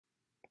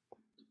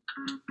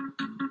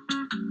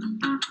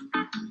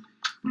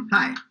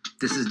Hi,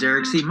 this is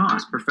Derek C.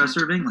 Moss,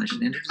 Professor of English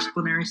and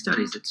Interdisciplinary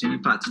Studies at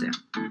SUNY Potsdam.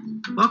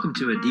 Welcome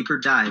to a deeper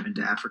dive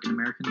into African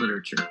American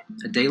literature,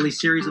 a daily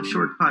series of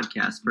short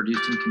podcasts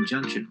produced in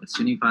conjunction with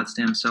SUNY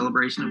Potsdam's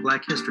celebration of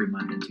Black History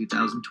Month in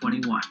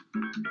 2021.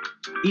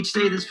 Each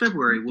day this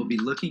February, we'll be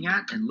looking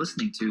at and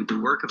listening to the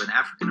work of an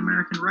African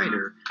American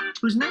writer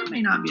whose name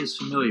may not be as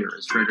familiar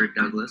as Frederick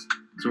Douglass,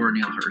 Zora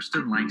Neale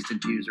Hurston,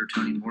 Langston Hughes, or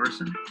Toni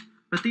Morrison.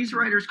 But these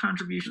writers'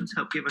 contributions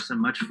help give us a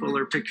much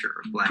fuller picture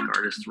of Black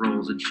artists'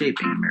 roles in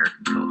shaping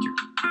American culture.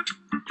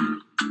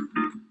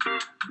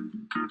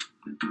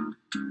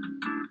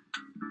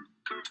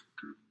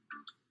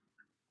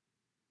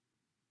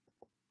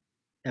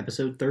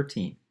 Episode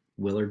 13,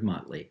 Willard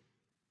Motley.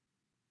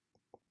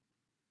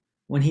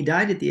 When he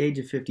died at the age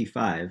of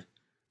 55,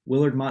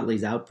 Willard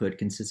Motley's output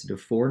consisted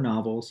of 4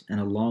 novels and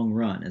a long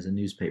run as a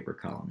newspaper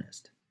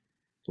columnist.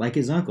 Like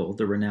his uncle,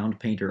 the renowned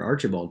painter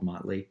Archibald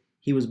Motley,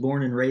 he was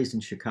born and raised in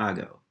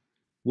Chicago.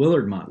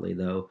 Willard Motley,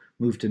 though,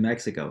 moved to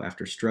Mexico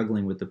after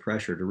struggling with the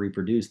pressure to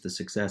reproduce the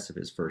success of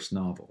his first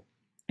novel,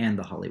 and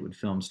the Hollywood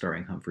film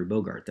starring Humphrey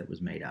Bogart that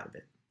was made out of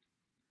it.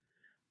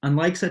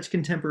 Unlike such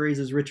contemporaries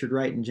as Richard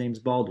Wright and James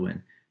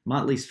Baldwin,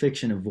 Motley's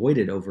fiction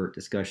avoided overt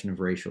discussion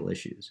of racial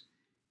issues.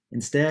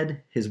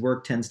 Instead, his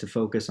work tends to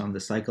focus on the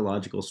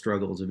psychological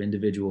struggles of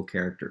individual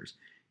characters,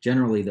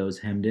 generally those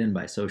hemmed in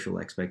by social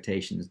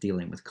expectations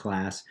dealing with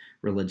class,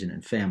 religion,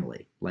 and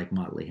family, like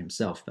Motley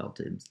himself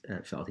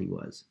felt he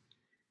was.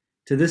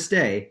 To this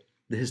day,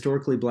 the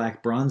historically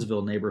black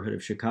Bronzeville neighborhood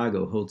of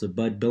Chicago holds a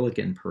Bud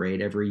Billiken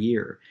parade every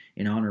year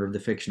in honor of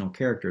the fictional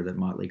character that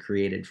Motley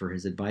created for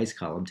his advice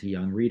column to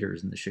young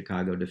readers in the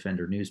Chicago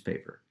Defender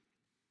newspaper.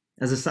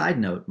 As a side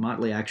note,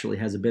 Motley actually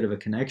has a bit of a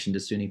connection to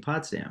SUNY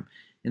Potsdam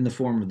in the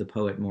form of the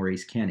poet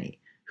Maurice Kenny,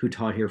 who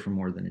taught here for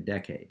more than a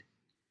decade.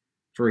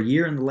 For a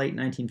year in the late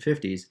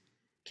 1950s,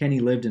 Kenny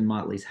lived in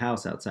Motley's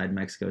house outside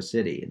Mexico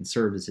City and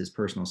served as his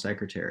personal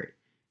secretary,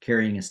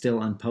 carrying a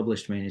still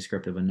unpublished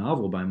manuscript of a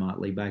novel by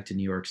Motley back to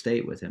New York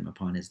State with him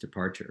upon his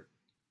departure.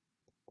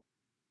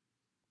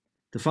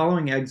 The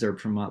following excerpt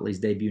from Motley's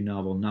debut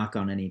novel, Knock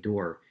on Any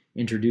Door,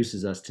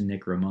 introduces us to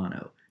Nick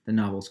Romano, the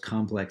novel's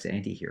complex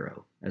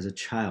antihero, as a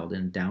child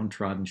in a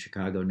downtrodden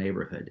Chicago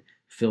neighborhood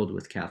filled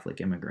with Catholic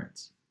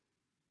immigrants.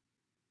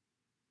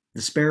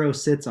 The sparrow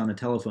sits on a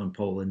telephone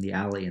pole in the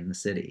alley in the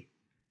city.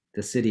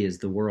 The city is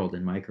the world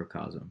in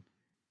microcosm.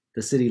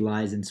 The city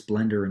lies in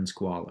splendor and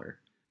squalor.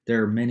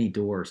 There are many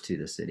doors to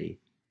the city.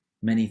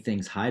 Many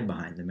things hide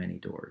behind the many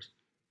doors.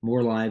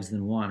 More lives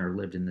than one are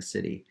lived in the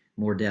city.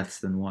 More deaths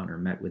than one are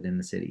met within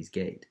the city's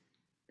gate.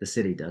 The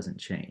city doesn't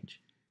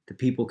change. The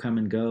people come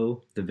and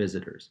go, the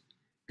visitors.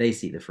 They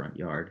see the front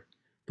yard.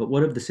 But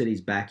what of the city's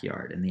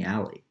backyard and the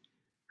alley?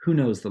 Who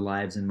knows the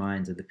lives and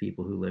minds of the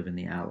people who live in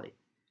the alley?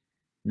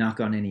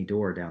 Knock on any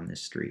door down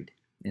this street,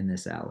 in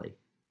this alley.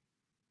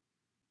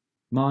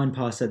 Ma and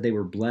Pa said they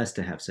were blessed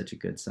to have such a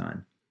good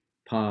son.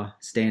 Pa,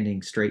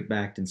 standing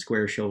straight-backed and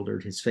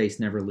square-shouldered, his face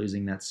never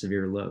losing that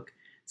severe look,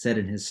 said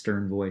in his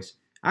stern voice,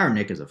 "Our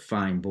Nick is a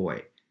fine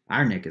boy.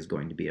 Our Nick is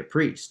going to be a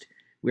priest.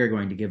 We are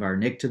going to give our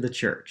Nick to the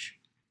church."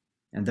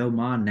 And though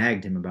Ma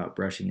nagged him about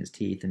brushing his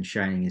teeth and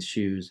shining his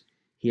shoes,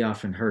 he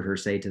often heard her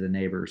say to the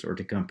neighbors or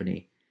to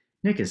company,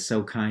 "Nick is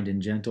so kind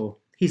and gentle.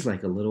 He's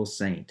like a little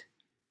saint."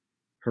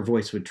 Her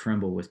voice would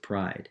tremble with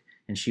pride,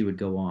 and she would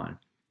go on.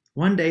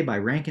 "One day by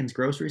Rankin's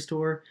grocery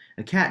store,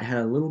 a cat had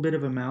a little bit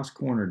of a mouse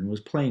cornered and was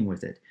playing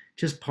with it,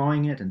 just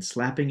pawing it and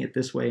slapping it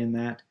this way and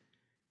that.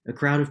 A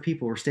crowd of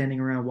people were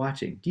standing around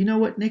watching. Do you know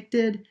what Nick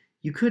did?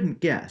 You couldn't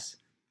guess.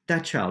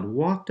 That child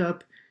walked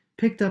up,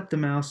 picked up the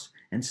mouse,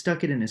 and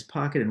stuck it in his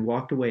pocket and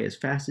walked away as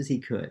fast as he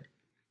could.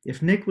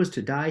 If Nick was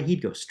to die,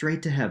 he'd go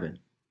straight to heaven."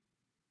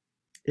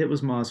 It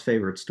was Ma's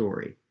favorite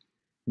story.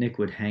 Nick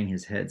would hang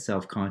his head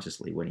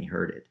self-consciously when he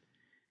heard it.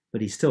 But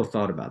he still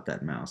thought about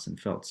that mouse and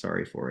felt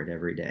sorry for it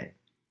every day.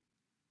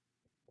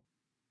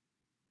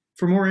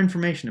 For more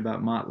information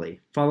about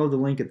Motley, follow the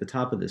link at the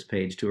top of this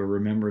page to a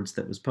remembrance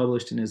that was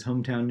published in his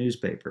hometown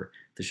newspaper,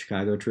 the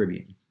Chicago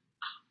Tribune.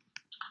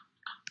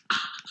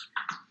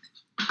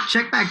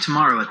 Check back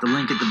tomorrow at the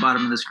link at the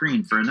bottom of the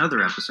screen for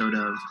another episode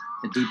of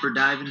A Deeper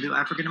Dive into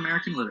African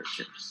American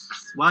Literature.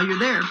 While you're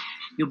there,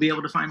 you'll be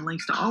able to find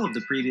links to all of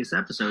the previous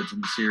episodes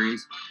in the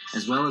series,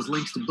 as well as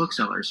links to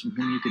booksellers from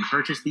whom you can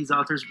purchase these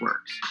authors'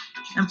 works.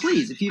 And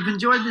please, if you've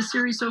enjoyed this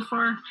series so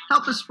far,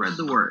 help us spread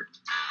the word.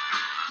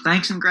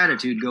 Thanks and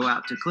gratitude go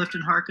out to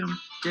Clifton Harcum,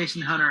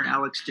 Jason Hunter, and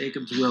Alex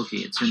Jacobs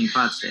Wilkie at SUNY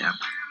Potsdam,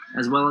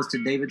 as well as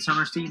to David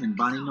Summerstein and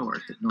Bonnie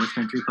North at North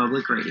Country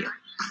Public Radio.